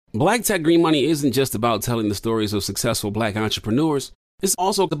Black Tech Green Money isn't just about telling the stories of successful Black entrepreneurs. It's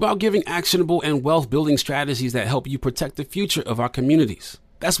also about giving actionable and wealth-building strategies that help you protect the future of our communities.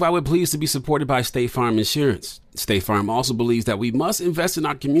 That's why we're pleased to be supported by State Farm Insurance. State Farm also believes that we must invest in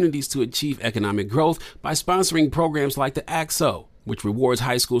our communities to achieve economic growth by sponsoring programs like the ACT-SO, which rewards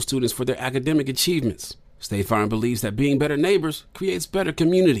high school students for their academic achievements. State Farm believes that being better neighbors creates better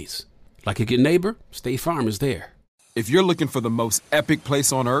communities. Like a good neighbor, State Farm is there. If you're looking for the most epic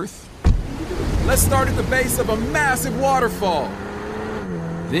place on Earth, let's start at the base of a massive waterfall.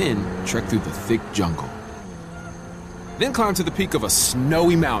 Then trek through the thick jungle. Then climb to the peak of a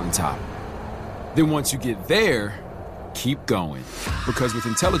snowy mountaintop. Then once you get there, keep going. Because with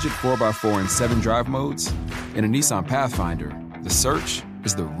intelligent 4x4 and 7 drive modes and a Nissan Pathfinder, the search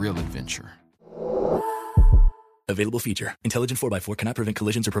is the real adventure. Available feature. Intelligent 4x4 cannot prevent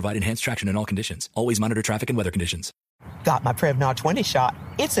collisions or provide enhanced traction in all conditions. Always monitor traffic and weather conditions. Got my Prevnar 20 shot.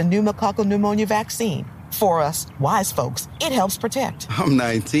 It's a pneumococcal pneumonia vaccine. For us, wise folks, it helps protect. I'm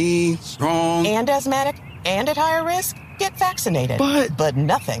 19, strong. And asthmatic, and at higher risk. Get vaccinated. But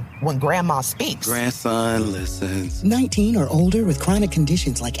nothing when grandma speaks. Grandson listens. 19 or older with chronic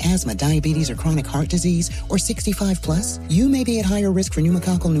conditions like asthma, diabetes, or chronic heart disease, or 65 plus, you may be at higher risk for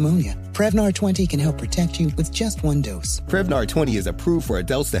pneumococcal pneumonia. Prevnar 20 can help protect you with just one dose. Prevnar 20 is approved for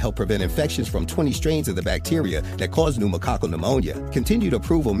adults to help prevent infections from 20 strains of the bacteria that cause pneumococcal pneumonia. Continued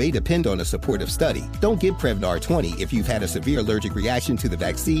approval may depend on a supportive study. Don't give Prevnar 20 if you've had a severe allergic reaction to the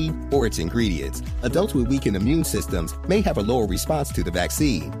vaccine or its ingredients. Adults with weakened immune systems may have a lower response to the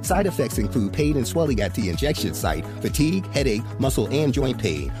vaccine. Side effects include pain and swelling at the injection site, fatigue, headache, muscle, and joint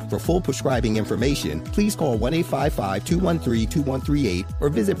pain. For full prescribing information, please call 1-855-213-2138 or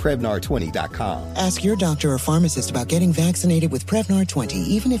visit Prevnar20.com. Ask your doctor or pharmacist about getting vaccinated with Prevnar 20,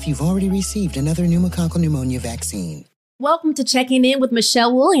 even if you've already received another pneumococcal pneumonia vaccine. Welcome to Checking In with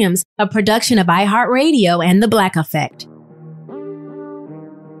Michelle Williams, a production of iHeartRadio and The Black Effect.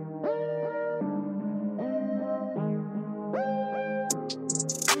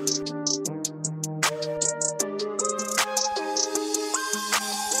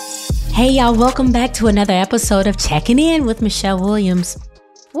 Hey y'all, welcome back to another episode of Checking In with Michelle Williams.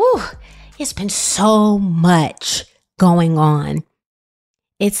 Woo, it's been so much going on.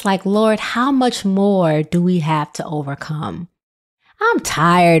 It's like, Lord, how much more do we have to overcome? I'm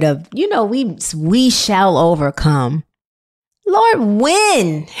tired of, we shall overcome. Lord,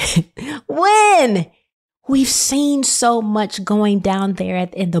 when? When? We've seen so much going down there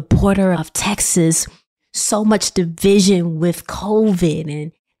in the border of Texas, so much division with COVID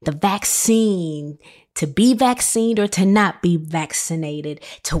and the vaccine, to be vaccinated or to not be vaccinated,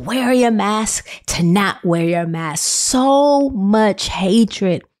 to wear your mask, to not wear your mask. So much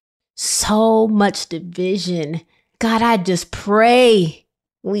hatred, so much division. God, I just pray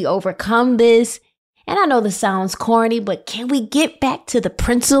we overcome this. And I know this sounds corny, but can we get back to the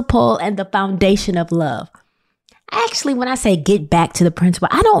principle and the foundation of love? Actually, when I say get back to the principle,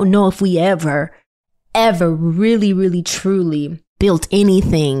 I don't know if we ever really, really, truly built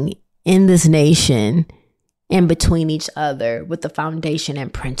anything in this nation in between each other with the foundation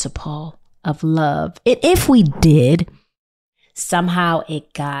and principle of love. If we did, somehow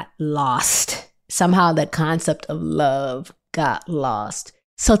it got lost. Somehow the concept of love got lost.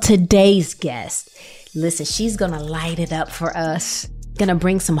 So today's guest, listen, she's going to light it up for us, going to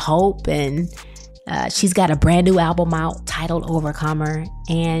bring some hope, and she's got a brand new album out titled Overcomer.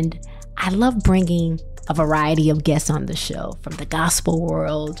 And I love bringing a variety of guests on the show, from the gospel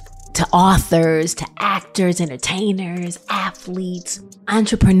world to authors to actors, entertainers, athletes,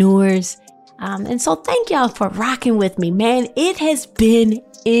 entrepreneurs. And so thank y'all for rocking with me, man. It has been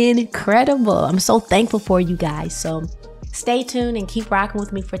incredible. I'm so thankful for you guys. So stay tuned and keep rocking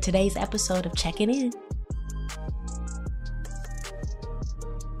with me for today's episode of Checking In.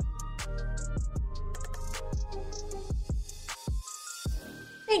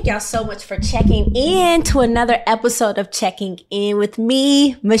 Thank y'all so much for checking in to another episode of Checking In with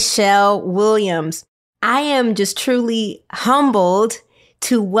me, Michelle Williams. I am just truly humbled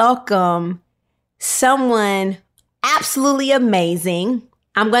to welcome someone absolutely amazing.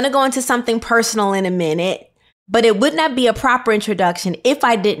 I'm going to go into something personal in a minute, but it would not be a proper introduction if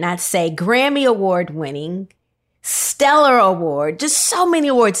I did not say Grammy Award winning, Stellar Award, just so many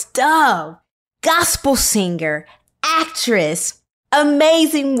awards, Dove, gospel singer, actress,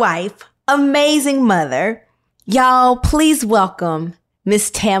 amazing wife, amazing mother. Y'all, please welcome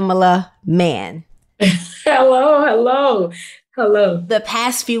Miss Tamela Mann. Hello. Hello. The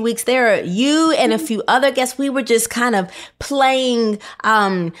past few weeks, there are you and a few other guests. We were just kind of playing,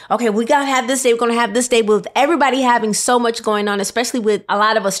 okay, we got to have this day. We're going to have this day, with everybody having so much going on, especially with a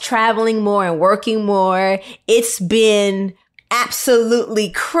lot of us traveling more and working more. It's been absolutely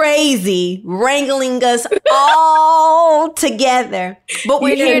crazy wrangling us all together. But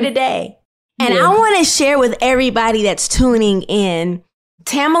we're here today. And I want to share with everybody that's tuning in,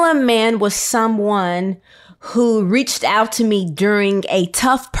 Tamala Mann was someone who reached out to me during a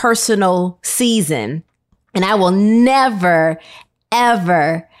tough personal season. And I will never,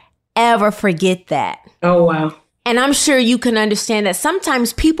 ever, ever forget that. Oh, wow. And I'm sure you can understand that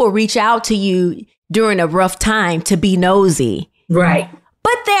sometimes people reach out to you during a rough time to be nosy. Right.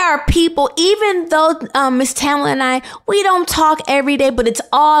 But there are people, even though Miss Tamala and I, we don't talk every day, but it's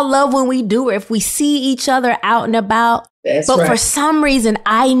all love when we do, or if we see each other out and about. That's but right. For some reason,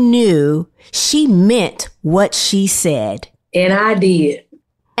 I knew she meant what she said. And I did.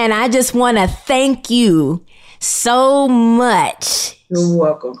 And I just want to thank you so much. You're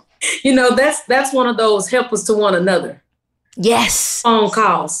welcome. You know, that's one of those help us to one another. Yes. Phone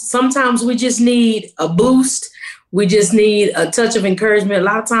calls. Sometimes we just need a boost. We just need a touch of encouragement. A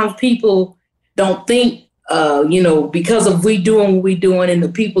lot of times people don't think, because of we doing what we doing and the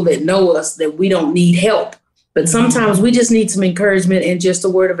people that know us, that we don't need help. But sometimes we just need some encouragement and just a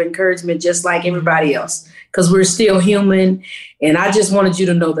word of encouragement, just like everybody else, because we're still human. And I just wanted you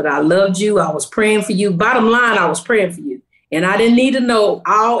to know that I loved you. I was praying for you. Bottom line, I was praying for you. And I didn't need to know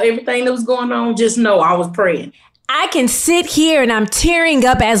everything that was going on. Just know I was praying. I can sit here and I'm tearing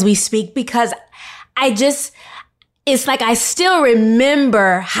up as we speak because it's like I still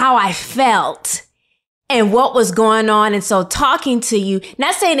remember how I felt and what was going on. And so talking to you,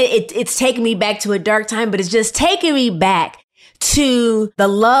 not saying it's taking me back to a dark time, but it's just taking me back to the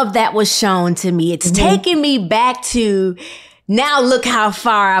love that was shown to me. It's taking me back to, now look how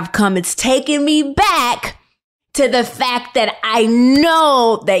far I've come. It's taking me back to the fact that I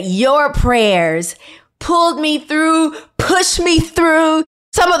know that your prayers pulled me through, pushed me through.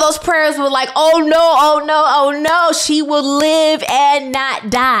 Some of those prayers were like, oh no, oh no, oh no, she will live and not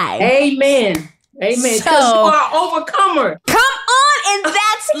die. Amen. Amen. Because you are overcomer. Come on, and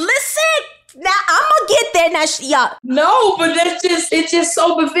listen, now I'm going to get there now, y'all. No, but it's just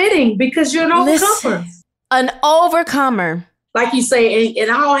so befitting because you're an overcomer. Listen, an overcomer. Like you say, it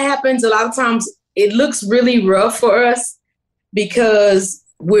all happens. A lot of times it looks really rough for us because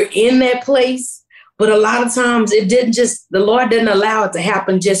we're in that place. But a lot of times the Lord didn't allow it to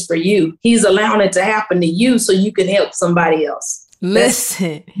happen just for you. He's allowing it to happen to you so you can help somebody else.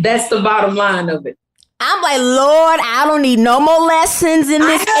 Listen. That's the bottom line of it. I'm like, Lord, I don't need no more lessons in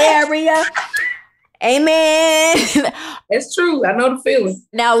this area. Amen. It's true. I know the feeling.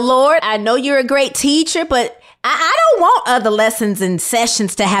 Now, Lord, I know you're a great teacher, but I don't want other lessons and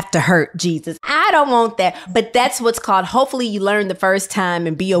sessions to have to hurt, Jesus. I don't want that. But that's what's called, hopefully you learn the first time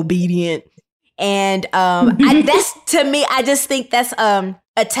and be obedient. And that's, to me, I just think that's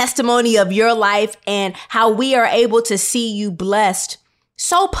a testimony of your life and how we are able to see you blessed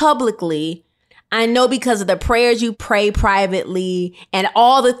so publicly. I know because of the prayers you pray privately and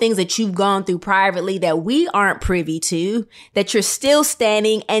all the things that you've gone through privately that we aren't privy to, that you're still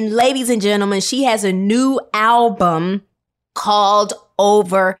standing. And ladies and gentlemen, she has a new album called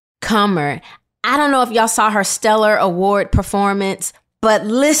Overcomer. I don't know if y'all saw her Stellar Award performance, but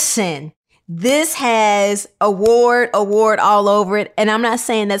listen. This has award all over it. And I'm not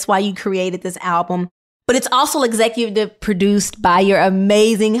saying that's why you created this album, but it's also executive produced by your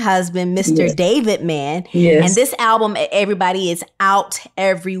amazing husband, Mr. David Mann. Yes. And this album, everybody, is out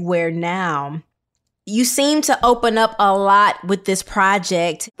everywhere now. You seem to open up a lot with this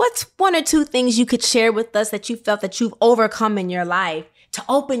project. What's one or two things you could share with us that you felt that you've overcome in your life to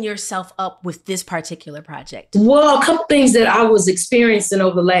open yourself up with this particular project? Well, a couple things that I was experiencing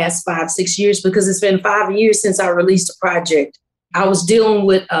over the last 5-6 years, because it's been 5 years since I released a project. I was dealing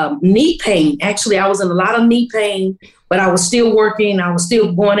with knee pain. Actually, I was in a lot of knee pain, but I was still working. I was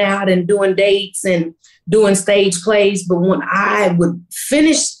still going out and doing dates and doing stage plays. But when I would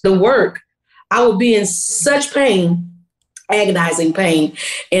finish the work, I would be in such pain, agonizing pain.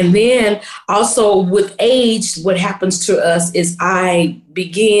 And then also with age, what happens to us is I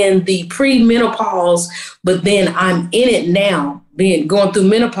began the pre-menopause, but then I'm in it now, going through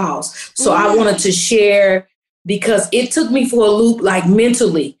menopause. So I wanted to share, because it took me for a loop, like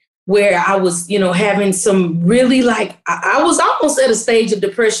mentally, where I was, having some really I was almost at a stage of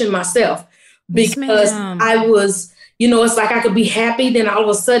depression myself, because I was, it's like I could be happy, then all of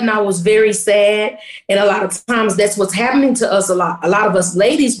a sudden I was very sad. And a lot of times that's what's happening to us a lot of us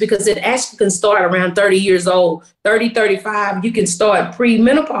ladies, because it actually can start around 30 years old, 30, 35. You can start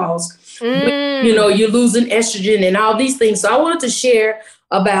pre-menopause. You're losing estrogen and all these things. So I wanted to share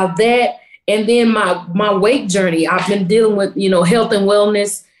about that. And then my weight journey. I've been dealing with, health and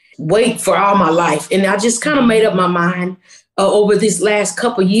wellness, weight for all my life. And I just kind of made up my mind over this last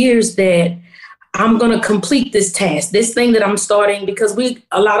couple of years that I'm going to complete this task, this thing that I'm starting, because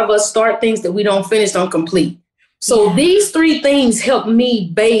a lot of us start things that we don't finish, don't complete. So these 3 things helped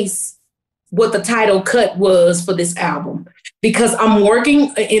me base what the title cut was for this album, because I'm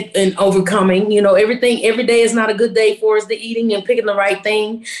working in overcoming, everything. Every day is not a good day for us, the eating and picking the right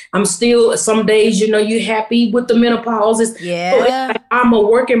thing. I'm still, some days, you're happy with the menopause. I'm a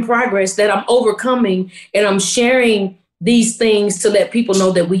work in progress that I'm overcoming, and I'm sharing these things to let people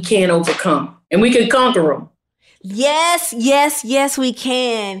know that we can overcome. And we can conquer them. Yes, yes, yes, we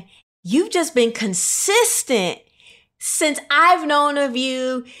can. You've just been consistent since I've known of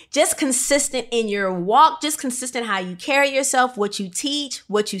you, just consistent in your walk, just consistent how you carry yourself, what you teach,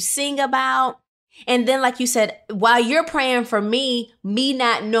 what you sing about. And then, like you said, while you're praying for me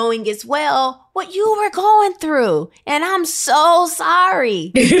not knowing as well what you were going through. And I'm so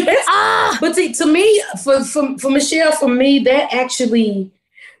sorry. But see, to me, for Michelle, for me, that actually,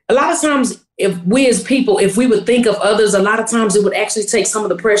 a lot of times, if we as people, if we would think of others, a lot of times it would actually take some of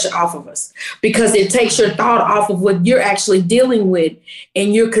the pressure off of us, because it takes your thought off of what you're actually dealing with,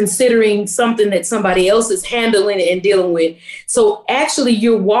 and you're considering something that somebody else is handling and dealing with. So actually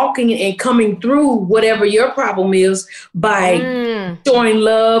you're walking and coming through whatever your problem is by showing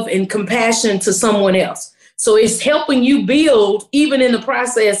love and compassion to someone else. So it's helping you build even in the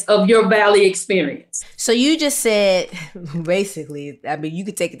process of your valley experience. So you just said, basically, I mean, you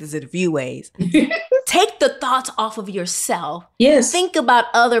could take this in a few ways. Take the thoughts off of yourself. Yes. Think about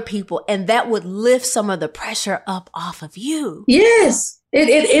other people, and that would lift some of the pressure up off of you. Yes.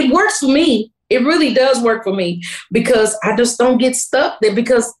 It works for me. It really does work for me, because I just don't get stuck there,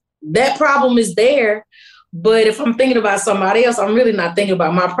 because that problem is there. But if I'm thinking about somebody else, I'm really not thinking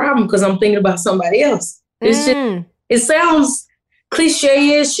about my problem, because I'm thinking about somebody else. It's just, it sounds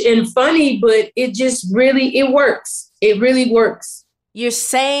cliche-ish and funny, but it works. It really works. You're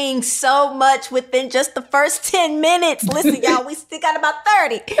saying so much within just the first 10 minutes. Listen, y'all, we still got about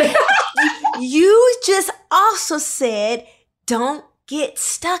 30. You just also said, don't get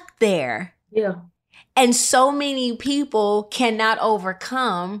stuck there. Yeah. And so many people cannot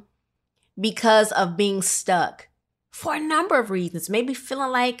overcome because of being stuck for a number of reasons. Maybe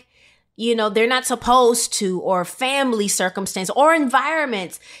feeling like, they're not supposed to, or family circumstance or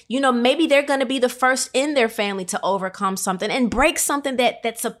environments. Maybe they're going to be the first in their family to overcome something and break something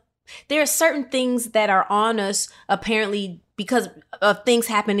there are certain things that are on us, apparently, because of things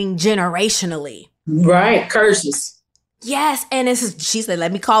happening generationally. Right. Curses. Yes. And she said,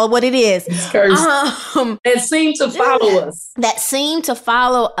 let me call it what it is. It's curses. That seem to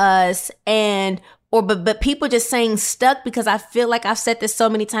follow us. But people just saying stuck, because I feel like I've said this so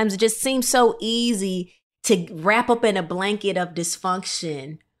many times. It just seems so easy to wrap up in a blanket of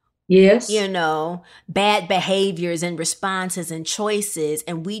dysfunction. Yes. Bad behaviors and responses and choices.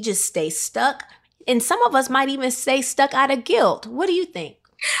 And we just stay stuck. And some of us might even stay stuck out of guilt. What do you think?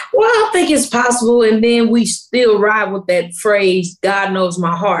 Well, I think it's possible. And then we still ride with that phrase, God knows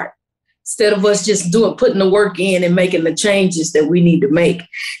my heart, instead of us just putting the work in and making the changes that we need to make.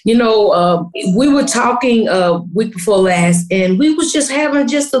 We were talking week before last, and we was just having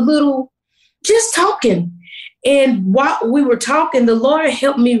just talking. And while we were talking, the Lord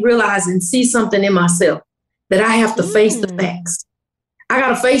helped me realize and see something in myself, that I have to face the facts. I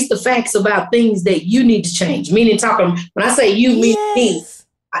got to face the facts about things that you need to change. Meaning when I say you, mean me.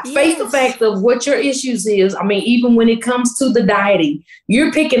 Face the fact of what your issues is. I mean, even when it comes to the dieting,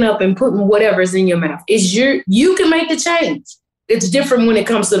 you're picking up and putting whatever's in your mouth. You can make the change. It's different when it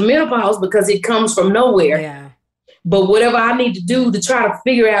comes to the menopause, because it comes from nowhere. Yeah. But whatever I need to do to try to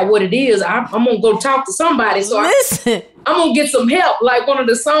figure out what it is, I'm going to go talk to somebody. So I'm going to get some help. Like one of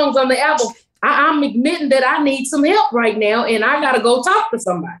the songs on the album, I'm admitting that I need some help right now, and I got to go talk to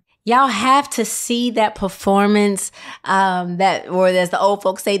somebody. Y'all have to see that performance, or as the old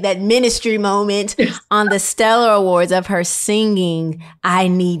folks say, that ministry moment on the Stellar Awards of her singing, I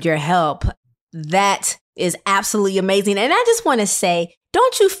Need Your Help. That is absolutely amazing. And I just want to say,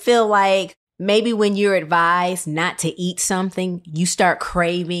 don't you feel like maybe when you're advised not to eat something, you start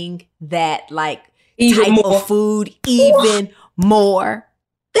craving that type of food even more?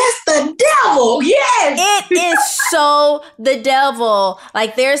 that's the devil. Yes. It is so the devil.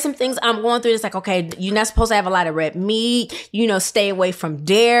 Like, there are some things I'm going through. It's like, okay, you're not supposed to have a lot of red meat, stay away from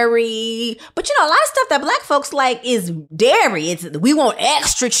dairy. But a lot of stuff that Black folks like is dairy. We want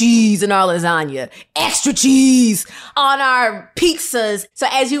extra cheese in our lasagna, extra cheese on our pizzas. So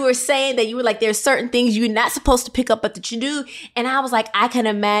as you were saying that you were like, there's certain things you're not supposed to pick up, but that you do. And I was like, I can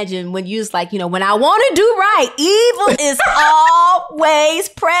imagine when you was like, when I want to do right, evil is always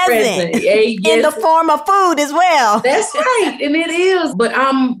present in the form of food as well. That's right. And it is. But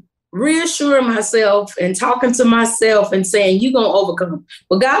I'm reassuring myself and talking to myself and saying, you're going to overcome.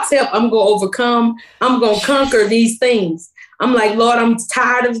 With God's help, I'm going to overcome. I'm going to conquer these things. I'm like, Lord, I'm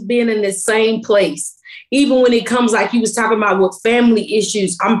tired of being in the same place. Even when it comes, like you was talking about with family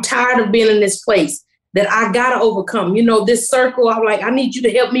issues, I'm tired of being in this place that I got to overcome. This circle, I'm like, I need you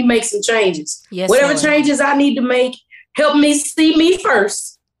to help me make some changes. Yes, whatever Lord. Changes I need to make, help me see me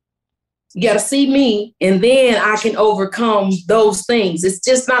first. You got to see me, and then I can overcome those things. It's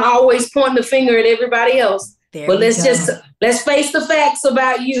just not always pointing the finger at everybody else. But let's face the facts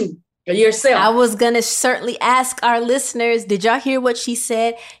about you or yourself. I was going to certainly ask our listeners, did y'all hear what she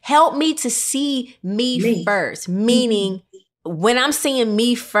said? Help me to see me first. Meaning, when I'm seeing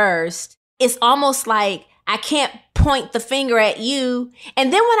me first, it's almost like I can't point the finger at you.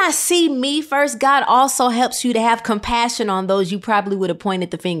 And then when I see me first, God also helps you to have compassion on those you probably would have pointed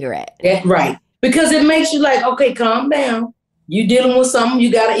the finger at. That's right. Because it makes you like, okay, calm down. You dealing with something,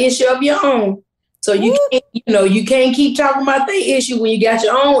 you got an issue of your own. So you can't, you can't keep talking about the issue when you got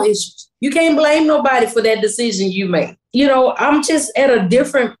your own issues. You can't blame nobody for that decision you made. I'm just at a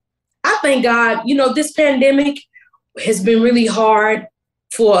different, I thank God, this pandemic has been really hard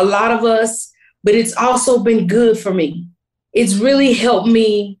for a lot of us, but it's also been good for me. It's really helped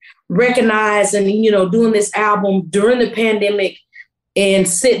me recognize and, doing this album during the pandemic and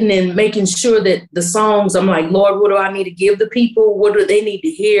sitting and making sure that the songs, I'm like, Lord, what do I need to give the people? What do they need to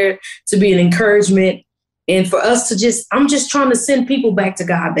hear to be an encouragement? And for us to I'm just trying to send people back to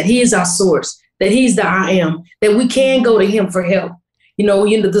God, that He is our source, that He's the I am, that we can go to Him for help.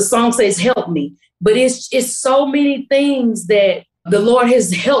 The song says, help me, but it's so many things that the Lord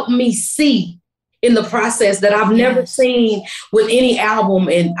has helped me see in the process that I've never seen with any album.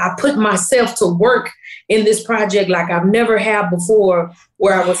 And I put myself to work in this project like I've never had before,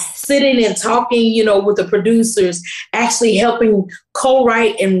 where I was sitting and talking, with the producers, actually helping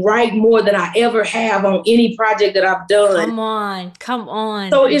co-write and write more than I ever have on any project that I've done. Come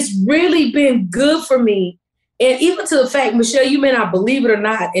on. So it's really been good for me. And even to the fact, Michelle, you may not believe it or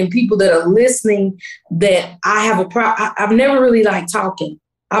not, and people that are listening, that I have I've never really liked talking.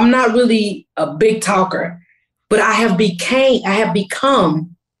 I'm not really a big talker, but I have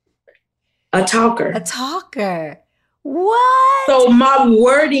become a talker. A talker. What? So my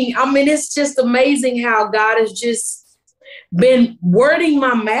wording, it's just amazing how God has just been wording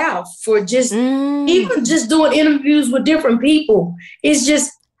my mouth for just even just doing interviews with different people. It's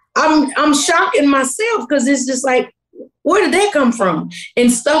just, I'm shocking myself because it's just like, where did that come from?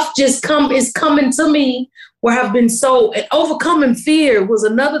 And stuff just is coming to me where I've been and overcoming fear was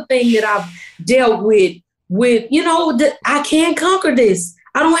another thing that I've dealt with, that I can conquer this.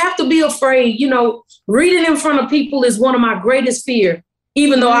 I don't have to be afraid. Reading in front of people is one of my greatest fear,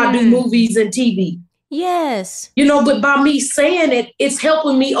 even though I do movies and TV. Yes. But by me saying it, it's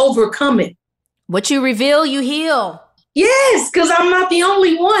helping me overcome it. What you reveal, you heal. Yes, because I'm not the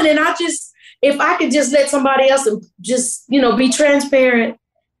only one. And if I could just let somebody else and just, be transparent,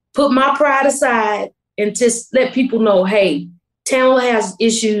 put my pride aside and just let people know, hey, Tamala has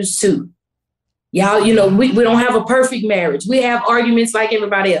issues too. Y'all, we don't have a perfect marriage. We have arguments like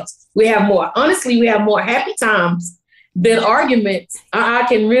everybody else. We have more happy times than arguments. I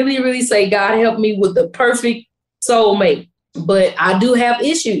can really, really say God helped me with the perfect soulmate. But I do have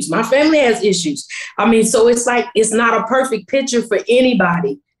issues. My family has issues. So it's like, it's not a perfect picture for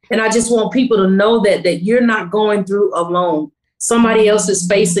anybody. And I just want people to know that you're not going through alone. Somebody else is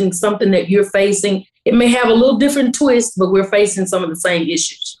facing something that you're facing. It may have a little different twist, but we're facing some of the same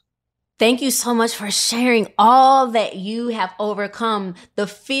issues. Thank you so much for sharing all that you have overcome. The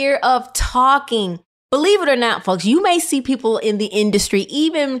fear of talking. Believe it or not, folks, you may see people in the industry,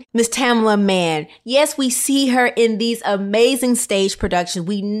 even Miss Tamala Mann. Yes, we see her in these amazing stage productions.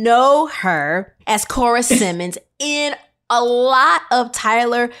 We know her as Cora Simmons in a lot of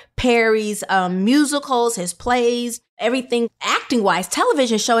Tyler Perry's musicals, his plays, everything acting-wise,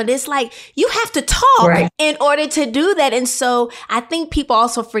 television show. And it's like, you have to talk in order to do that. And so I think people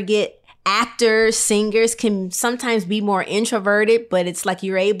also forget, actors, singers can sometimes be more introverted, but it's like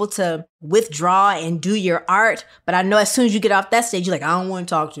you're able to withdraw and do your art. But I know as soon as you get off that stage, you're like, I don't want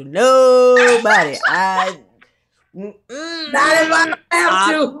to talk to nobody. Not if I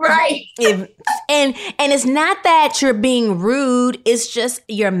have to, right? And it's not that you're being rude. It's just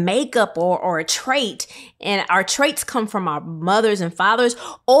your makeup or a trait. And our traits come from our mothers and fathers,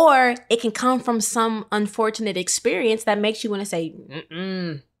 or it can come from some unfortunate experience that makes you want to say,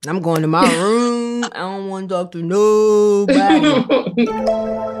 I'm going to my room. I don't want to talk to nobody.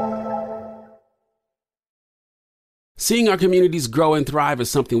 Seeing our communities grow and thrive is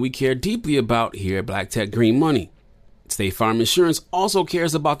something we care deeply about here at Black Tech Green Money. State Farm Insurance also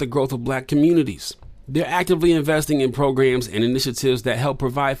cares about the growth of Black communities. They're actively investing in programs and initiatives that help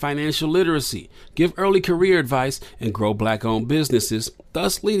provide financial literacy, give early career advice, and grow Black-owned businesses,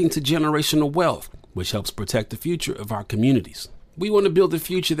 thus leading to generational wealth, which helps protect the future of our communities. We want to build a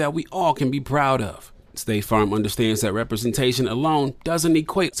future that we all can be proud of. State Farm understands that representation alone doesn't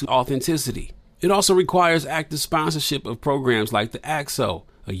equate to authenticity. It also requires active sponsorship of programs like the AXO,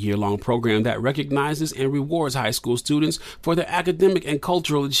 a year-long program that recognizes and rewards high school students for their academic and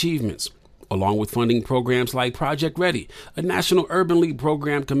cultural achievements, along with funding programs like Project Ready, a National Urban League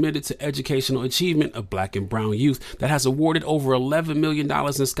program committed to educational achievement of Black and brown youth that has awarded over $11 million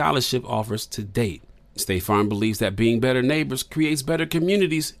in scholarship offers to date. State Farm believes that being better neighbors creates better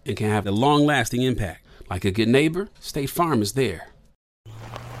communities and can have a long-lasting impact. Like a good neighbor, State Farm is there.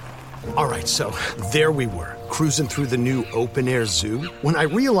 All right, so there we were, cruising through the new open-air zoo, when I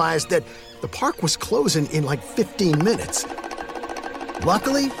realized that the park was closing in like 15 minutes.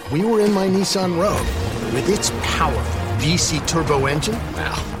 Luckily, we were in my Nissan Rogue. With its powerful VC turbo engine,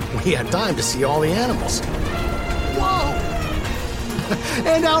 well, we had time to see all the animals. Whoa!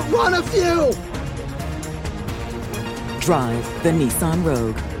 And outrun a few! Drive the Nissan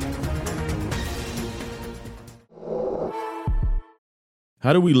Rogue.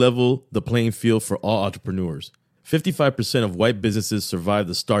 How do we level the playing field for all entrepreneurs? 55% of white businesses survive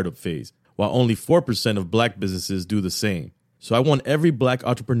the startup phase, while only 4% of Black businesses do the same. So I want every Black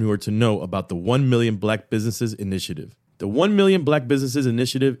entrepreneur to know about the 1 Million Black Businesses Initiative. The 1 Million Black Businesses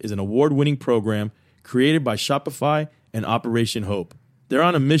Initiative is an award-winning program created by Shopify and Operation Hope. They're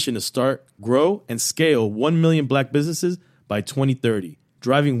on a mission to start, grow, and scale 1 million Black businesses by 2030,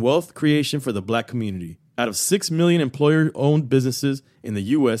 driving wealth creation for the Black community. Out of 6 million employer-owned businesses in the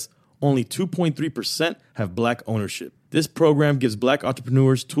U.S., only 2.3% have Black ownership. This program gives Black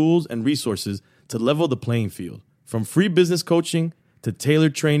entrepreneurs tools and resources to level the playing field, from free business coaching to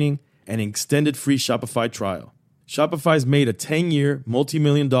tailored training and an extended free Shopify trial. Shopify's made a 10-year,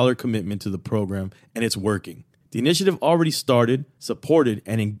 multi-million-dollar commitment to the program, and it's working. The initiative already started, supported,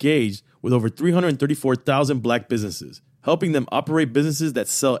 and engaged with over 334,000 Black businesses, helping them operate businesses that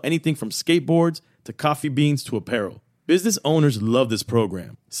sell anything from skateboards to coffee beans to apparel. Business owners love this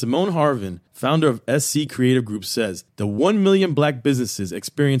program. Simone Harvin, founder of SC Creative Group, says, "The 1 Million Black Businesses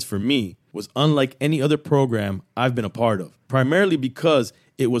experience for me was unlike any other program I've been a part of, primarily because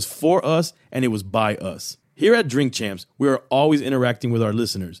it was for us and it was by us." Here at Drink Champs, we are always interacting with our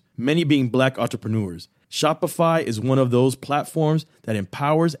listeners, many being Black entrepreneurs. Shopify is one of those platforms that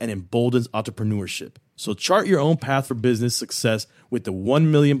empowers and emboldens entrepreneurship. So chart your own path for business success with the 1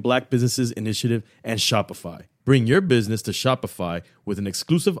 Million Black Businesses Initiative and Shopify. Bring your business to Shopify with an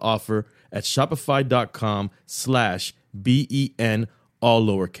exclusive offer at shopify.com/BEN, all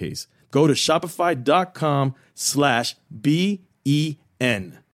lowercase. Go to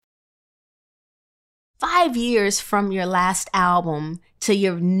shopify.com/BEN. 5 years from your last album to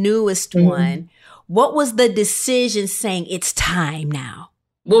your newest one, what was the decision saying it's time now?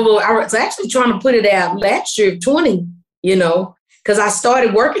 Well, I was actually trying to put it out last year, 20, because I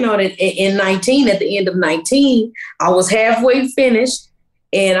started working on it in 19, at the end of 19. I was halfway finished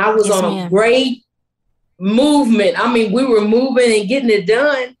and I was on a great movement. I mean, we were moving and getting it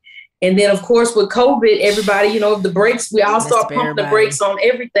done. And then, of course, with COVID, everybody, the brakes, we all start pumping the brakes on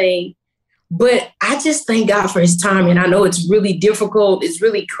everything. But I just thank God for his timing. I know it's really difficult. It's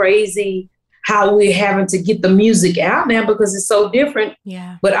really crazy how we're having to get the music out now because it's so different.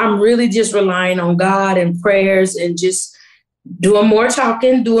 Yeah. But I'm really just relying on God and prayers and just doing more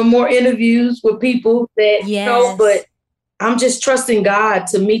talking, doing more interviews with people that, but I'm just trusting God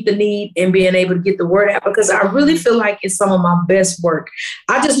to meet the need and being able to get the word out because I really feel like it's some of my best work.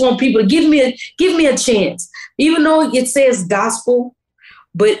 I just want people to give me a chance, even though it says gospel.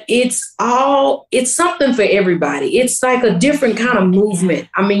 But it's something for everybody. It's like a different kind of movement.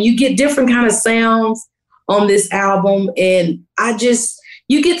 I mean, you get different kind of sounds on this album. And I just,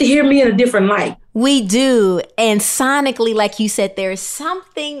 you get to hear me in a different light. We do. And sonically, like you said, there's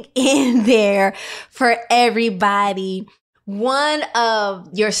something in there for everybody. One of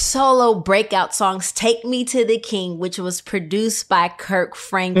your solo breakout songs, Take Me to the King, which was produced by Kirk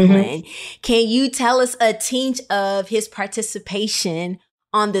Franklin. Can you tell us a tinge of his participation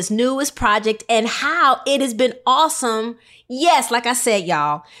on this newest project and how it has been awesome? Yes, like I said,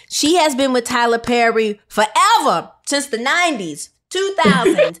 y'all, she has been with Tyler Perry forever, since the 90s.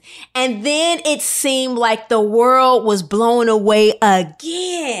 2000s. And then it seemed like the world was blown away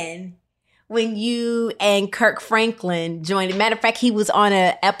again when you and Kirk Franklin joined. Matter of fact, he was on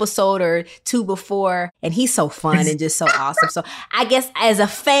an episode or two before, and he's so fun and just so awesome. So I guess as a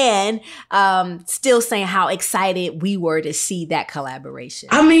fan, still saying how excited we were to see that collaboration.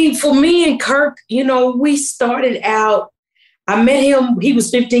 I mean, for me and Kirk, you know, we started out, I met him, he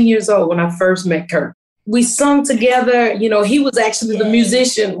was 15 years old when I first met Kirk. We sung together. You know, he was actually the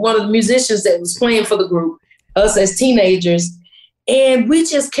musician, one of the musicians that was playing for the group, us as teenagers. And we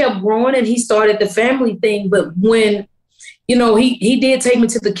just kept growing, and he started the family thing. But when, you know, he did Take Me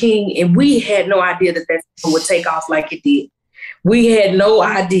to the King, and we had no idea that would take off like it did. We had no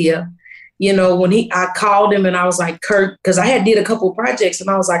idea. You know, when I called him and I was like, Kirk, because I had did a couple of projects, and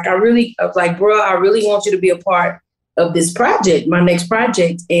I was like, bro, I really want you to be a part of this project, my next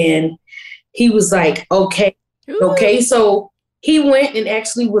project. And he was like, okay. So he went and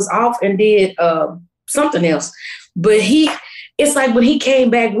actually was off and did something else. But it's like when he came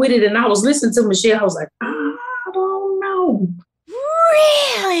back with it and I was listening to Michelle, I was like, I don't know.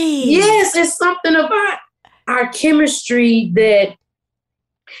 Really? Yes, it's something about our chemistry that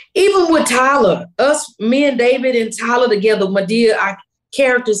even with Tyler, me and David and Tyler together, Madea, our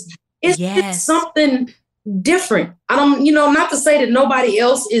characters, it's something different. I don't, not to say that nobody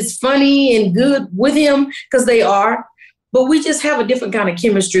else is funny and good with him, because they are, but we just have a different kind of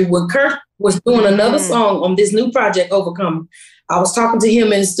chemistry. When Kirk was doing another song on this new project, Overcome, I was talking to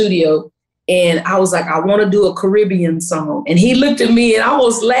him in the studio and I was like, I want to do a Caribbean song. And he looked at me and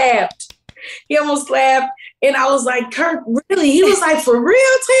almost laughed. He almost laughed. And I was like, Kirk, really? He was like, for real,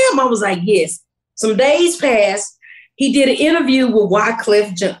 Tim? I was like, yes. Some days passed. He did an interview with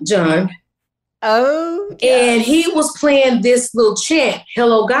Wyclef Jean. Oh, and he was playing this little chant,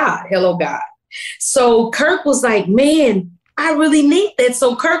 Hello God, Hello God. So Kirk was like, man, I really need that.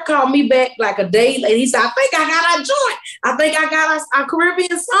 So Kirk called me back like a day later. He said, I think I got our joint. I think I got our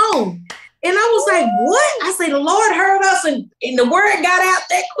Caribbean song. And I was like, what? I said, the Lord heard us and the word got out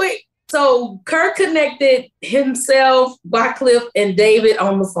that quick. So Kirk connected himself, Wyclef, and David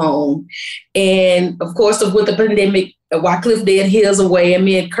on the phone. And of course, with the pandemic, Wyclef did his away, and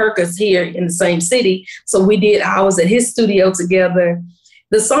me and Kirk is here in the same city. So we did ours at his studio together.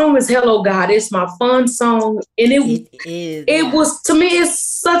 The song is Hello God. It's my fun song. And it was, to me, it's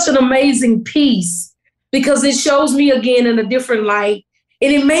such an amazing piece because it shows me again in a different light.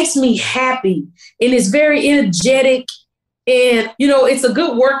 And it makes me happy. And it's very energetic. And, it's a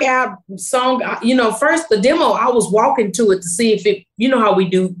good workout song. First the demo, I was walking to it to see if it, how we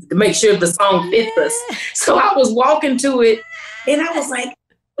do to make sure the song fits us. So I was walking to it and I was like,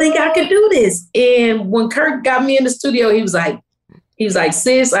 I think I could do this. And when Kirk got me in the studio, he was like,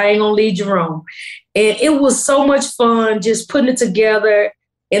 sis, I ain't gonna lead you wrong. And it was so much fun just putting it together,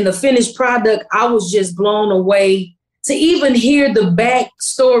 and the finished product, I was just blown away to even hear the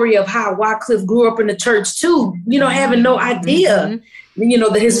backstory of how Wyclef grew up in the church too, having no idea,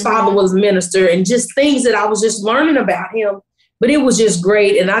 that his father was a minister, and just things that I was just learning about him. But it was just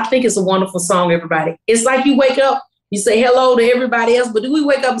great. And I think it's a wonderful song, everybody. It's like you wake up, you say hello to everybody else, but do we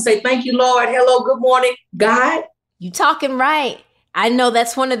wake up and say, thank you, Lord, hello, good morning, God? You talking right. I know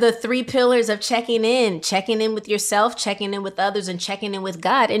that's one of the 3 pillars of checking in with yourself, checking in with others, and checking in with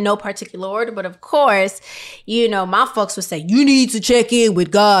God in no particular order. But of course, my folks would say, you need to check in with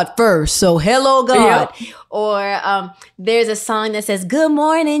God first. So hello, God. Yep. Or there's a song that says, good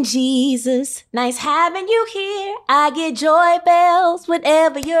morning, Jesus. Nice having you here. I get joy bells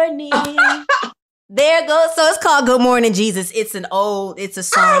whenever you're near. There goes. So it's called Good Morning, Jesus. It's a song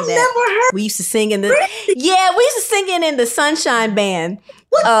that we used to sing in we used to sing it in the Sunshine Band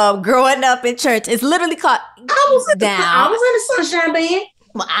growing up in church. It's literally called I was in the Sunshine Band.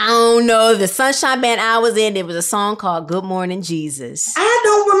 Well, I don't know. The Sunshine Band I was in, there was a song called Good Morning, Jesus. I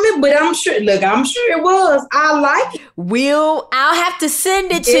don't remember, but I'm sure it was. I like it. I'll have to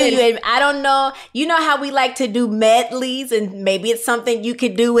send it to you. And I don't know. You know how we like to do medleys, and maybe it's something you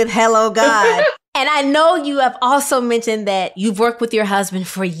could do with Hello God. And I know you have also mentioned that you've worked with your husband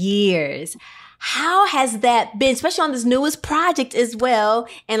for years. How has that been, especially on this newest project as well?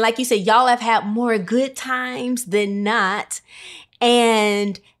 And like you said, y'all have had more good times than not. And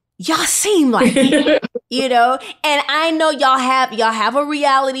And y'all seem like it, you know? And I know y'all have a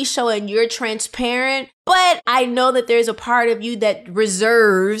reality show and you're transparent, but I know that there's a part of you that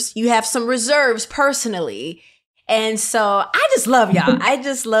you have some reserves personally. And so I just love y'all. I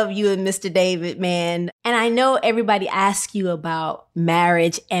just love you and Mr. David, man. And I know everybody asks you about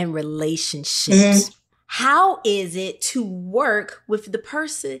marriage and relationships. Mm-hmm. How is it to work with the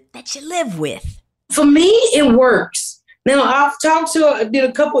person that you live with? For me, it works. Now, I did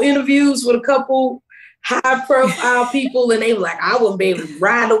a couple interviews with a couple high profile people, and they were like, I wouldn't be able to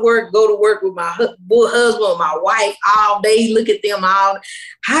ride to work, go to work with my husband or my wife all day, look at them all.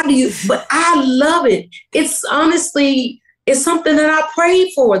 But I love it. It's honestly, it's something that I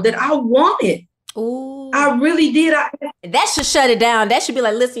prayed for, that I wanted. Ooh. I really did. That should shut it down. That should be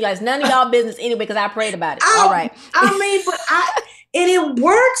like, listen, guys, none of y'all business anyway, because I prayed about it. All right. And it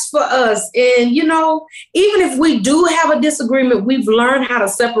works for us. And, you know, even if we do have a disagreement, we've learned how to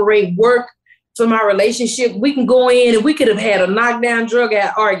separate work from our relationship. We can go in and we could have had a knockdown, drug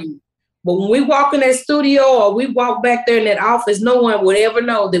out argument. But when we walk in that studio or we walk back there in that office, no one would ever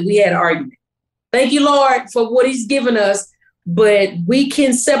know that we had an argument. Thank you, Lord, for what he's given us. But we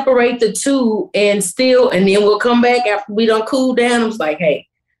can separate the two and then we'll come back after we done cool down. It's like, hey,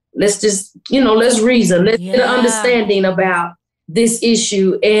 let's just, let's reason. Let's get an understanding about this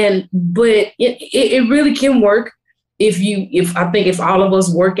issue. But it really can work if all of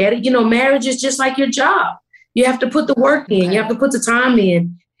us work at it. Marriage is just like your job. You have to put the work in. You have to put the time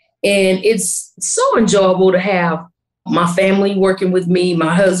in. And it's so enjoyable to have my family working with me,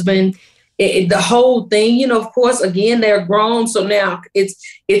 my husband. The whole thing, of course, again, they're grown. So now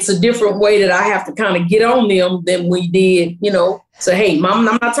it's a different way that I have to kind of get on them than we did, So, hey, mom,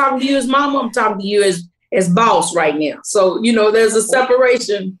 I'm not talking to you as mom. I'm talking to you as boss right now. So, there's a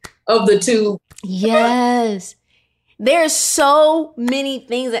separation of the two. Yes. There's so many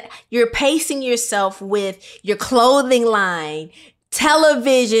things that you're pacing yourself with, your clothing line,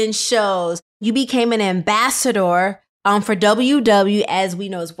 television shows. You became an ambassador for WW, as we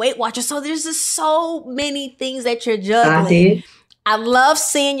know, as Weight Watchers. So there's just so many things that you're juggling. I did. I love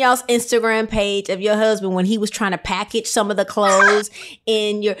seeing y'all's Instagram page of your husband when he was trying to package some of the clothes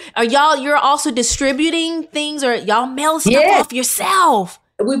in you're also distributing things, or y'all mail stuff off yourself?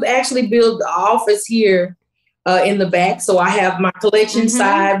 We've actually built the office here in the back. So I have my collection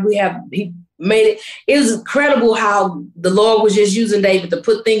side. He made it. It was incredible how the Lord was just using David to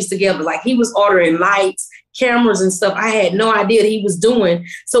put things together. Like he was ordering lights, cameras and stuff I had no idea he was doing.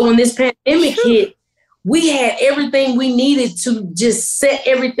 So when this pandemic hit, we had everything we needed to just set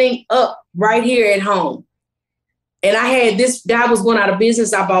everything up right here at home. And I had this guy was going out of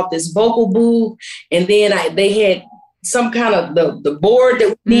business. I bought this vocal booth, and then they had some kind of the board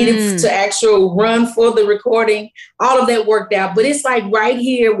that we needed to actually run for the recording. All of that worked out. But it's like right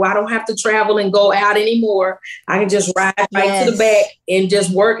here where I don't have to travel and go out anymore. I can just ride right to the back and just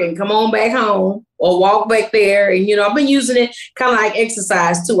work and come on back home or walk back there. And, I've been using it kind of like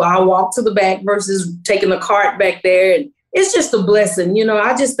exercise too. I'll walk to the back versus taking the cart back there. And it's just a blessing.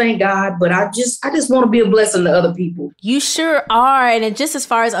 I just thank God, but I just want to be a blessing to other people. You sure are. And just as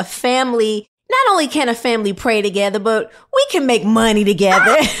far as a family, not only can a family pray together, but we can make money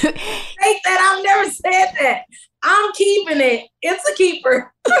together. Take that. I've never said that. I'm keeping it. It's a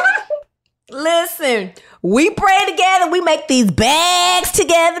keeper. Listen, we pray together. We make these bags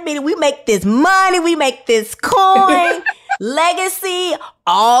together. Meaning we make this money. We make this coin, legacy,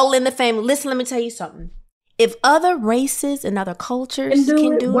 all in the family. Listen, let me tell you something. If other races and other cultures can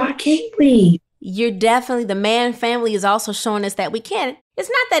do it, why can't we? You're definitely, the man family is also showing us that we can. It's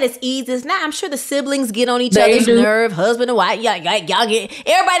not that it's easy. It's not, I'm sure the siblings get on each other's nerve, husband and wife. Everybody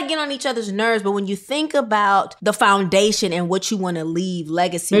get on each other's nerves. But when you think about the foundation and what you want to leave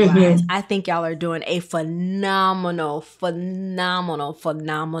legacy-wise, I think y'all are doing a phenomenal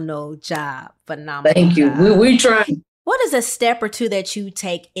job. Thank you. We're trying. What is a step or two that you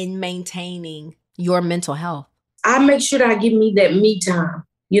take in maintaining your mental health? I make sure that I give me that me time.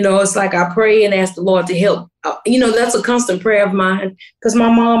 It's like I pray and ask the Lord to help. That's a constant prayer of mine because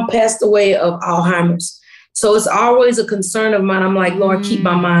my mom passed away of Alzheimer's. So it's always a concern of mine. I'm like, Lord, keep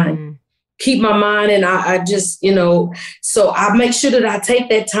my mind. Keep my mind. And I just, so I make sure that I take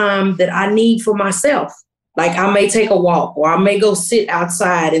that time that I need for myself. Like I may take a walk or I may go sit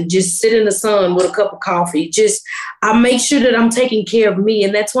outside and just sit in the sun with a cup of coffee. I make sure that I'm taking care of me.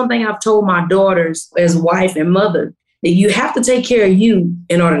 And that's one thing I've told my daughters as wife and mother, that you have to take care of you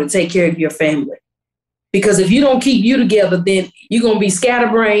in order to take care of your family. Because if you don't keep you together, then you're going to be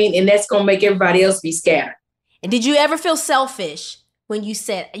scatterbrained and that's going to make everybody else be scattered. And did you ever feel selfish when you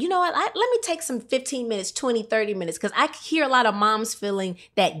said, you know what, let me take some 15 minutes, 20, 30 minutes? Because I hear a lot of moms feeling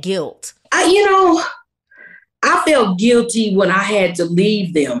that guilt. I felt guilty when I had to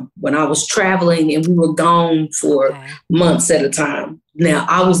leave them, when I was traveling and we were gone for months at a time. Now,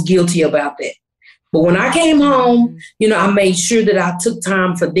 I was guilty about that. But when I came home, I made sure that I took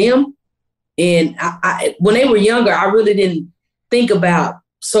time for them. And I when they were younger, I really didn't think about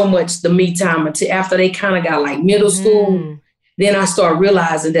so much the me time until after they kind of got like middle school. Then I started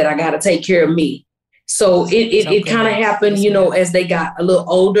realizing that I got to take care of me. So it kind of happened, as they got a little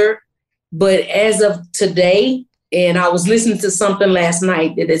older. But as of today, and I was listening to something last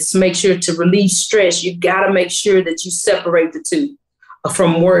night that it's make sure to relieve stress, you got to make sure that you separate the two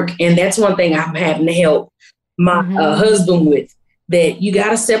from work. And that's one thing I'm having to help my husband with, that you got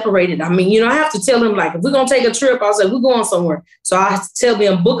to separate it. I mean, I have to tell him, like, if we're going to take a trip, I'll say, we're going somewhere. So I have to tell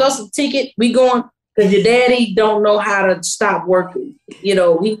them, book us a ticket. We going, because your daddy don't know how to stop working.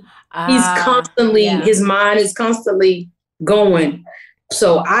 He's constantly, his mind is constantly going.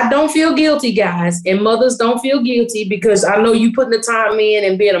 So I don't feel guilty, guys, and mothers don't feel guilty, because I know you putting the time in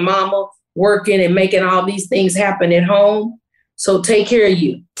and being a mama, working and making all these things happen at home. So take care of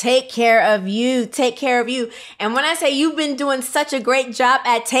you. Take care of you. Take care of you. And when I say you've been doing such a great job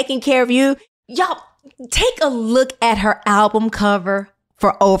at taking care of you, y'all take a look at her album cover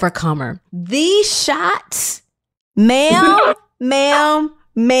for Overcomer. These shots, ma'am,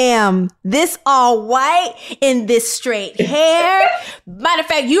 this all white in this straight hair. Matter of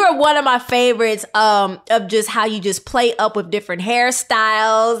fact, you are one of my favorites of just how you just play up with different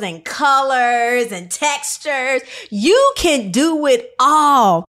hairstyles and colors and textures. You can do it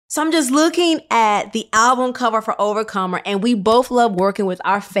all. So I'm just looking at the album cover for Overcomer, and we both love working with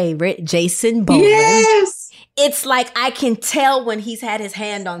our favorite, Jason Bowman. Yes. It's like I can tell when he's had his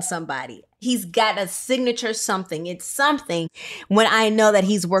hand on somebody. He's got a signature something. It's something when I know that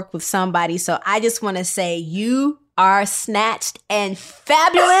he's worked with somebody. So I just want to say you are snatched and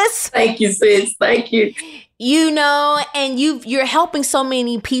fabulous. Thank you, sis. Thank you. And you're helping so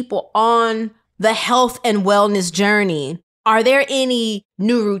many people on the health and wellness journey. Are there any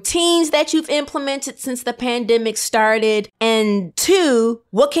new routines that you've implemented since the pandemic started? And 2,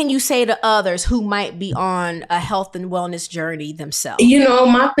 what can you say to others who might be on a health and wellness journey themselves?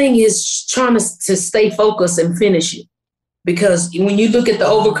 My thing is trying to stay focused and finish it. Because when you look at the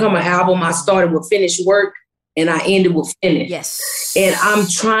Overcomer album, I started with Finish Work and I ended with Finish. Yes. And I'm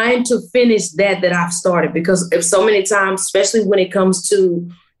trying to finish that I've started, because if so many times, especially when it comes to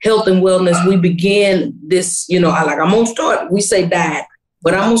health and wellness, we begin this, I'm going to start, we say diet,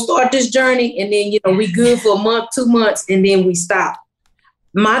 but I'm going to start this journey, and then, we good for a month, 2 months, and then we stop.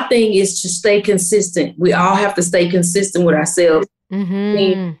 My thing is to stay consistent. We all have to stay consistent with ourselves.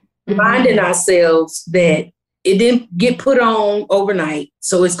 Reminding ourselves that it didn't get put on overnight,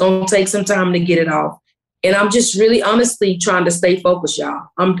 so it's going to take some time to get it off. And I'm just really honestly trying to stay focused, y'all.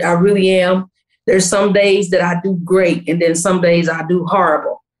 I really am. There's some days that I do great, and then some days I do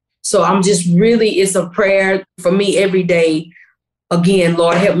horrible. So I'm just really, it's a prayer for me every day. Again,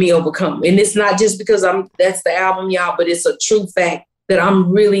 Lord, help me overcome. And it's not just because that's the album, y'all, but it's a true fact that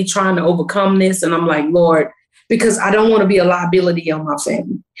I'm really trying to overcome this. And I'm like, Lord, because I don't want to be a liability on my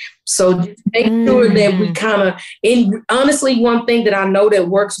family. So just make sure that we kind of, and honestly, one thing that I know that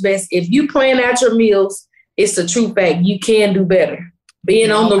works best, if you plan out your meals, it's a true fact. You can do better. Being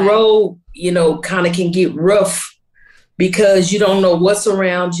on the road, kind of can get rough, because you don't know what's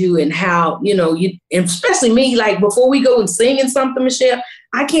around you and how, and especially me, like before we go and singing something, Michelle,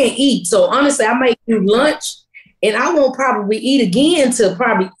 I can't eat. So honestly, I might do lunch and I won't probably eat again till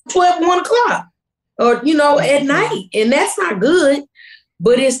probably 12, 1 o'clock or, at night. And that's not good,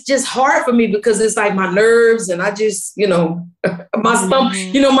 but it's just hard for me because it's like my nerves and I just, my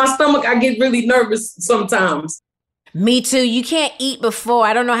stomach, I get really nervous sometimes. Me too. You can't eat before.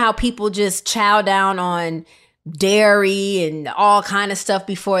 I don't know how people just chow down on dairy and all kind of stuff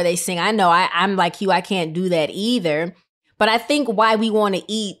before they sing. I know I'm like you, I can't do that either. But I think why we want to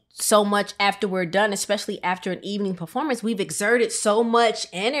eat so much after we're done, especially after an evening performance, we've exerted so much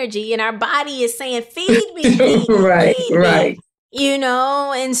energy and our body is saying, feed me, feed me, right, feed right. me.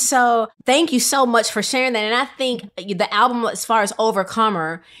 And so thank you so much for sharing that. And I think the album, as far as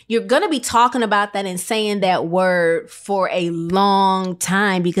Overcomer, you're going to be talking about that and saying that word for a long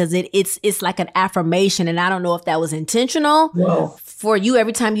time, because it's like an affirmation. And I don't know if that was intentional. Whoa. For you.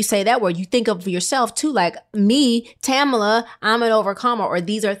 Every time you say that word, you think of yourself too, like me, Tamala, I'm an overcomer, or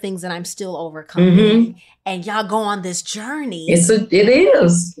these are things that I'm still overcoming. Mm-hmm. And y'all go on this journey. It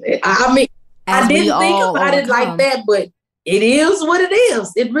is. I mean, I didn't think about it like that, but it is what it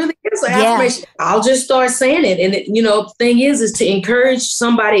is. It really is an affirmation. I'll just start saying it. And, the thing is to encourage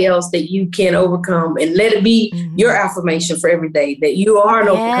somebody else that you can overcome and let it be your affirmation for every day, that you are an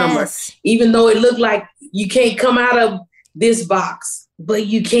overcomer, even though it looked like you can't come out of this box, but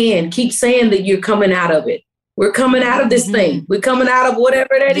you can. Keep saying that you're coming out of it. We're coming out of this thing. We're coming out of whatever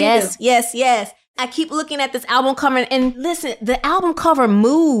that is. Yes. I keep looking at this album cover and listen, the album cover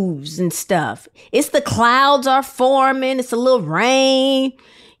moves and stuff. It's the clouds are forming. It's a little rain,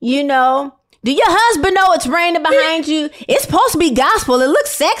 Do your husband know it's raining behind you? It's supposed to be gospel. It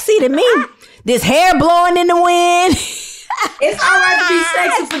looks sexy to me. This hair blowing in the wind. It's all right to be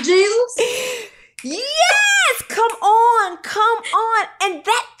sexy for Jesus. Yes, come on. And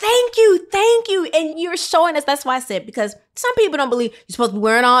thank you. And you're showing us, that's why I said, because some people don't believe you're supposed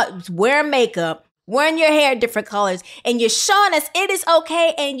to be wearing makeup, wearing your hair different colors, and you're showing us it is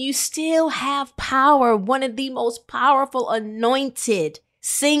okay and you still have power. One of the most powerful anointed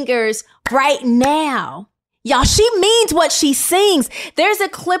singers right now. Y'all, she means what she sings. There's a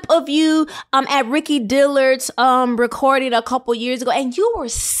clip of you at Ricky Dillard's recording a couple years ago, and you were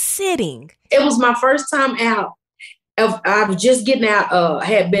sitting. It was my first time out. I was just getting out,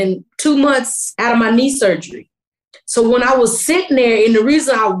 had been 2 months out of my knee surgery. So when I was sitting there, and the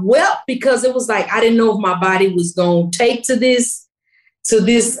reason I wept, because it was like, I didn't know if my body was going to take to this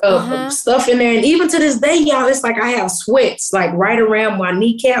stuff in there. And even to this day, y'all, it's like I have sweats like right around my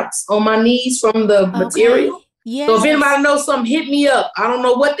kneecaps on my knees from the material. Yes. So if anybody knows something, hit me up. I don't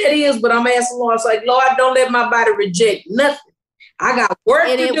know what that is, but I'm asking Lord. It's like, Lord, don't let my body reject nothing. I got work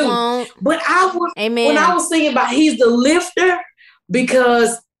to do. But when I was thinking about He's the lifter,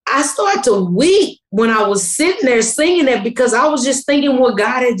 because I started to weep when I was sitting there singing that, because I was just thinking what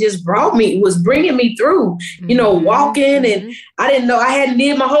God had just brought me, was bringing me through, walking. And I didn't know, I hadn't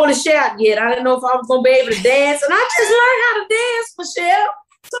did my holy shout yet. I didn't know if I was going to be able to dance. And I just learned how to dance, Michelle.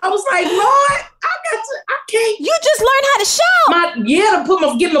 So I was like, Lord, I can't. You just learned how to shout.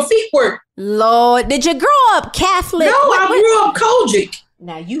 To get my feet work. Lord, did you grow up Catholic? No, I grew up Kojic.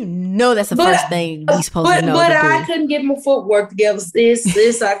 Now, that's the first thing we supposed to know. But I couldn't get my footwork together.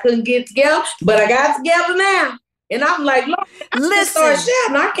 This I couldn't get together. But I got together now. And I'm like, Lord, I start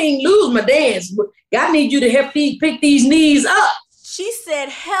shouting. I can't lose my dance. I need you to help pick these knees up. She said,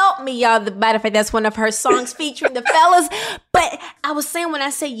 help me, y'all. The matter of fact, that's one of her songs featuring the fellas. But I was saying, when I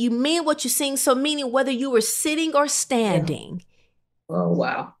say you mean what you sing, so meaning whether you were sitting or standing. Yeah. Oh,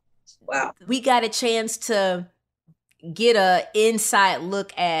 wow. We got a chance to get a inside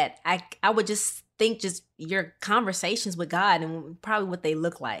look at, I would just think just your conversations with God and probably what they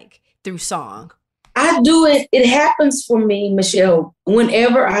look like through song. I do it. It happens for me, Michelle.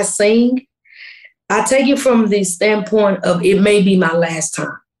 Whenever I sing, I take it from the standpoint of it may be my last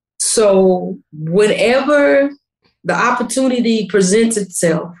time. So whenever the opportunity presents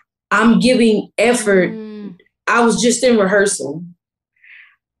itself, I'm giving effort. I was just in rehearsal.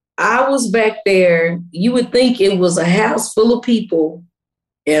 I was back there. You would think it was a house full of people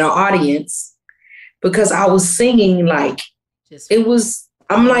in an audience, because I was singing like it was.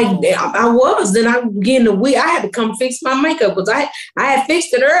 I'm like, I was. Then I began to weep. I had to come fix my makeup, because I had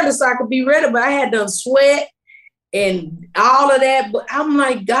fixed it early so I could be ready, but I had done sweat and all of that. But I'm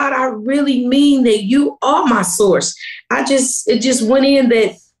like, God, I really mean that you are my source. It just went in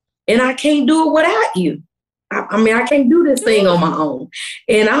that, and I can't do it without you. I can't do this thing on my own.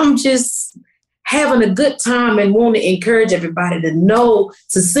 And I'm just having a good time and want to encourage everybody to know,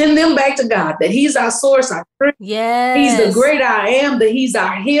 to send them back to God, that He's our source, our strength. Yes. He's the great I am, that He's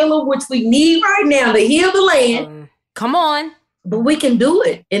our healer, which we need right now to heal the land. Come on. But we can do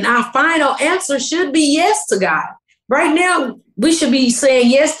it. And our final answer should be yes to God. Right now, we should be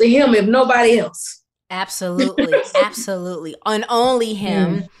saying yes to Him, if nobody else. Absolutely. Absolutely. And only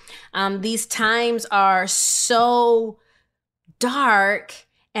Him. These times are so dark.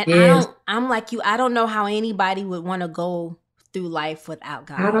 And yes. I'm like you, I don't know how anybody would want to go through life without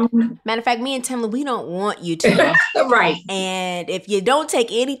God. Matter of fact, me and Tamla, we don't want you to. Right. And if you don't take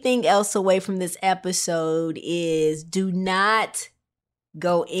anything else away from this episode, is do not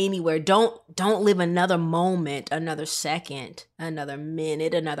go anywhere. Don't live another moment, another second, another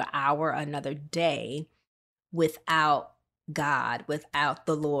minute, another hour, another day without God, without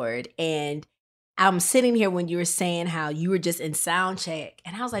the Lord. And I'm sitting here when you were saying how you were just in sound check,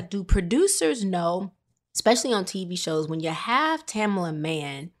 and I was like, do producers know, especially on TV shows, when you have Tamla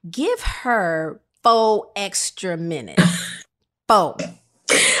Mann, give her 4 extra minutes. 4.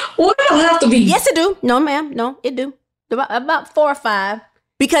 Well, it don't have to be. Yes, it do. No, ma'am. No, it do. About 4 or 5.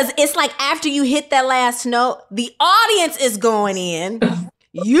 Because it's like after you hit that last note, the audience is going in.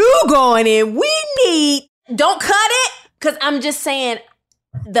 You going in. We need, don't cut it. Because I'm just saying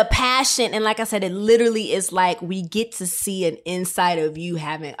the passion, and like I said, it literally is like we get to see an inside of you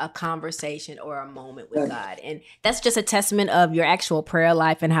having a conversation or a moment with God. And that's just a testament of your actual prayer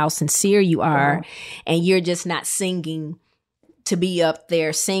life and how sincere you are. And you're just not singing to be up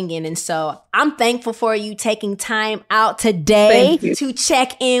there singing. And so I'm thankful for you taking time out today to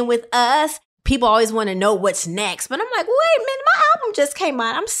check in with us. People always want to know what's next, but I'm like, wait a minute, my album just came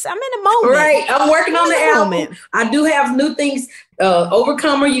out. I'm in a moment. Right. I'm working on the album. I do have new things.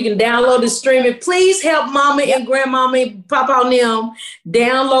 Overcomer, you can download and stream it. Please help mama and grandmama and papa and them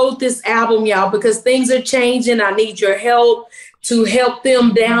download this album, y'all, because things are changing. I need your help to help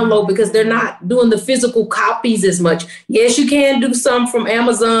them download because they're not doing the physical copies as much. Yes, you can do some from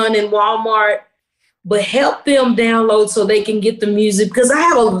Amazon and Walmart, but help them download so they can get the music, because I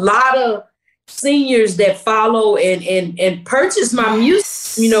have a lot of seniors that follow and purchase my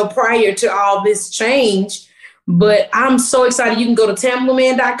music, prior to all this change. But I'm so excited. You can go to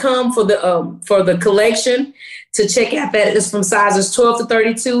TamelaMann.com for the collection to check out that. It's from sizes 12 to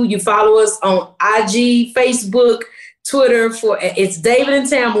 32. You follow us on IG, Facebook, Twitter. It's David and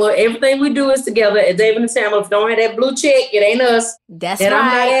Tamela. Everything we do is together at David and Tamela. If you don't have that blue check, it ain't us. That's and right. I'm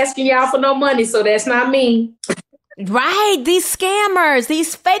not asking y'all for no money, so that's not me. Right. These scammers,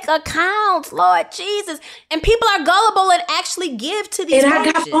 these fake accounts, Lord Jesus. And people are gullible and actually give to these And pages.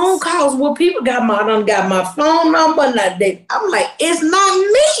 I got phone calls where people got my phone number. I'm like, it's not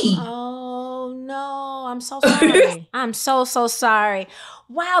me. Oh, no. I'm so sorry. I'm so sorry.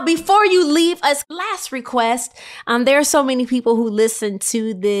 Wow. Before you leave us, last request. There are so many people who listen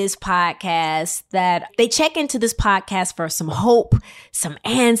to this podcast that they check into this podcast for some hope, some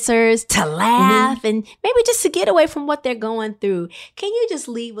answers, to laugh, and maybe just to get away from what they're going through. Can you just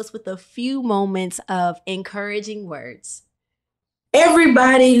leave us with a few moments of encouraging words?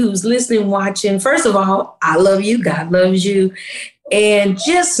 Everybody who's listening, watching, first of all, I love you. God loves you. And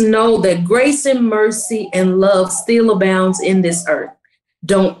just know that grace and mercy and love still abounds in this earth.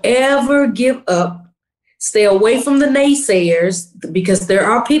 Don't ever give up. Stay away from the naysayers, because there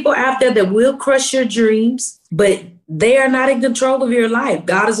are people out there that will crush your dreams, but they are not in control of your life.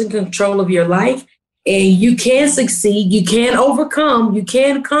 God is in control of your life, and you can succeed. You can overcome. You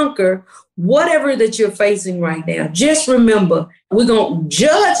can conquer whatever that you're facing right now. Just remember, we're going to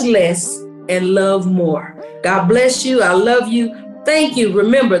judge less and love more. God bless you. I love you. Thank you.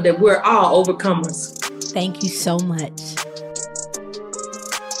 Remember that we're all overcomers. Thank you so much.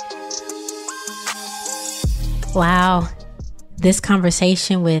 Wow. This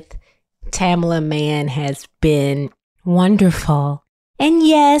conversation with Tamela Mann has been wonderful. And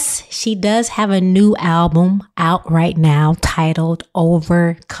yes, she does have a new album out right now titled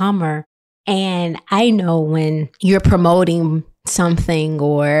Overcomer. And I know when you're promoting something,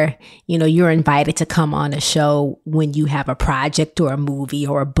 or, you're invited to come on a show when you have a project or a movie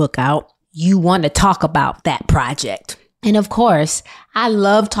or a book out, you want to talk about that project. And of course, I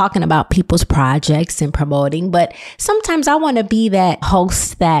love talking about people's projects and promoting, but sometimes I want to be that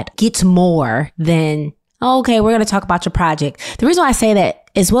host that gets more than, okay, we're going to talk about your project. The reason why I say that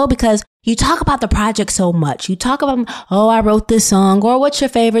is, well, because you talk about the project so much. You talk about, I wrote this song, or what's your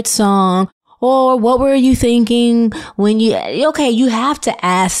favorite song? Or what were you thinking when you have to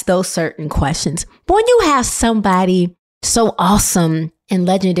ask those certain questions. But when you have somebody so awesome and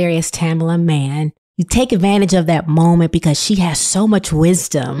legendary as Tamela Mann, you take advantage of that moment because she has so much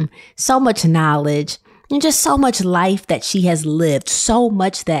wisdom, so much knowledge, and just so much life that she has lived, so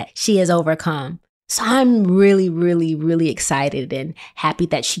much that she has overcome. So I'm really, really, really excited and happy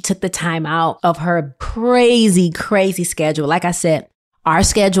that she took the time out of her crazy, crazy schedule. Like I said, our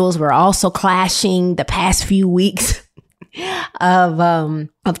schedules were also clashing the past few weeks of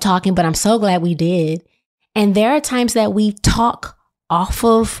talking, but I'm so glad we did. And there are times that we talk off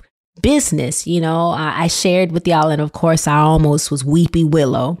of business. I shared with y'all, and of course, I almost was Weepy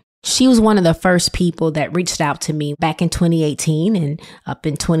Willow. She was one of the first people that reached out to me back in 2018 and up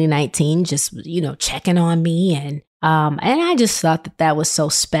in 2019, just, checking on me. And I just thought that was so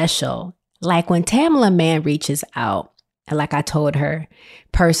special. Like when Tamela Mann reaches out, and like I told her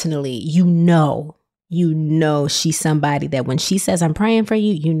personally, she's somebody that when she says, I'm praying for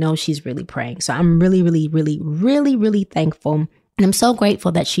you, she's really praying. So I'm really, really, really, really, really thankful. And I'm so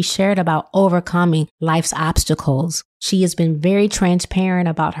grateful that she shared about overcoming life's obstacles. She has been very transparent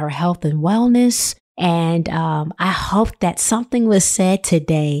about her health and wellness. And I hope that something was said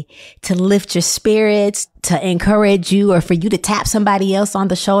today to lift your spirits, to encourage you, or for you to tap somebody else on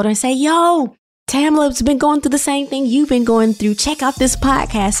the shoulder and say, yo, Tamala's been going through the same thing you've been going through. Check out this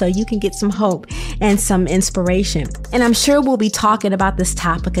podcast so you can get some hope and some inspiration. And I'm sure we'll be talking about this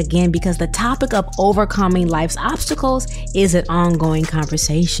topic again because the topic of overcoming life's obstacles is an ongoing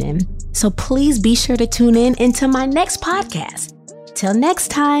conversation. So please be sure to tune in into my next podcast. Till next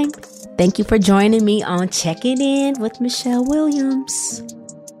time, thank you for joining me on Checking In with Michelle Williams.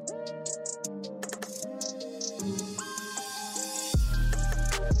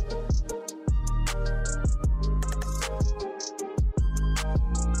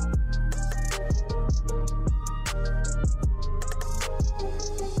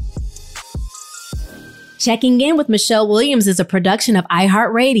 Checking In with Michelle Williams is a production of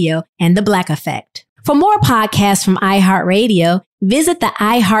iHeartRadio and The Black Effect. For more podcasts from iHeartRadio, visit the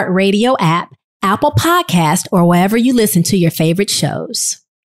iHeartRadio app, Apple Podcast, or wherever you listen to your favorite shows.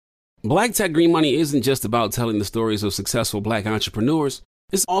 Black Tech Green Money isn't just about telling the stories of successful Black entrepreneurs.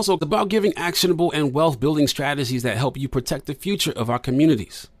 It's also about giving actionable and wealth-building strategies that help you protect the future of our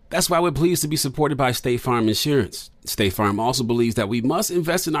communities. That's why we're pleased to be supported by State Farm Insurance. State Farm also believes that we must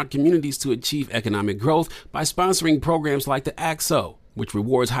invest in our communities to achieve economic growth by sponsoring programs like the ACT-SO, which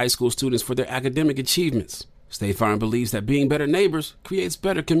rewards high school students for their academic achievements. State Farm believes that being better neighbors creates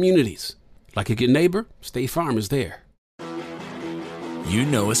better communities. Like a good neighbor, State Farm is there. You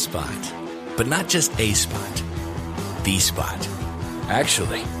know a spot, but not just a spot, the spot.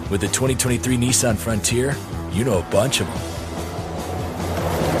 Actually, with the 2023 Nissan Frontier, you know a bunch of them.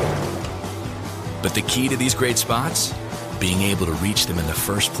 But the key to these great spots? Being able to reach them in the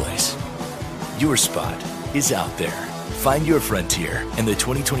first place. Your spot is out there. Find your Frontier in the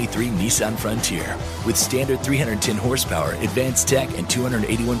 2023 Nissan Frontier with standard 310 horsepower, advanced tech, and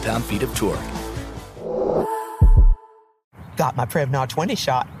 281 pound-feet of torque. Got my Prevnar 20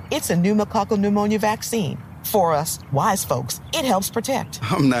 shot. It's a pneumococcal pneumonia vaccine. For us, wise folks, it helps protect.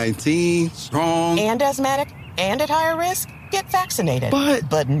 I'm 19, strong. And asthmatic, and at higher risk. Get vaccinated.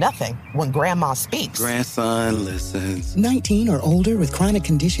 But nothing when grandma speaks. Grandson listens. 19 or older with chronic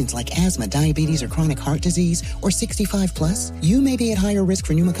conditions like asthma, diabetes, or chronic heart disease, or 65 plus, you may be at higher risk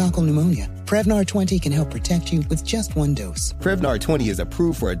for pneumococcal pneumonia. Prevnar 20 can help protect you with just one dose. Prevnar 20 is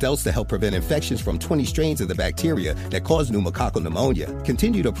approved for adults to help prevent infections from 20 strains of the bacteria that cause pneumococcal pneumonia.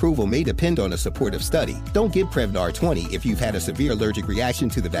 Continued approval may depend on a supportive study. Don't give Prevnar 20 if you've had a severe allergic reaction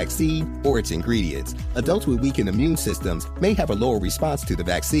to the vaccine or its ingredients. Adults with weakened immune systems may have a lower response to the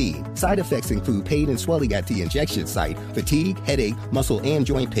vaccine. Side effects include pain and swelling at the injection site, fatigue, headache, muscle, and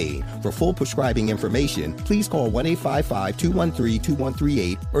joint pain. For full prescribing information, please call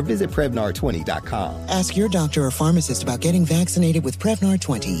 1-855-213-2138 or visit Prevnar20.com. Ask your doctor or pharmacist about getting vaccinated with Prevnar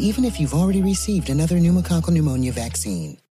 20, even if you've already received another pneumococcal pneumonia vaccine.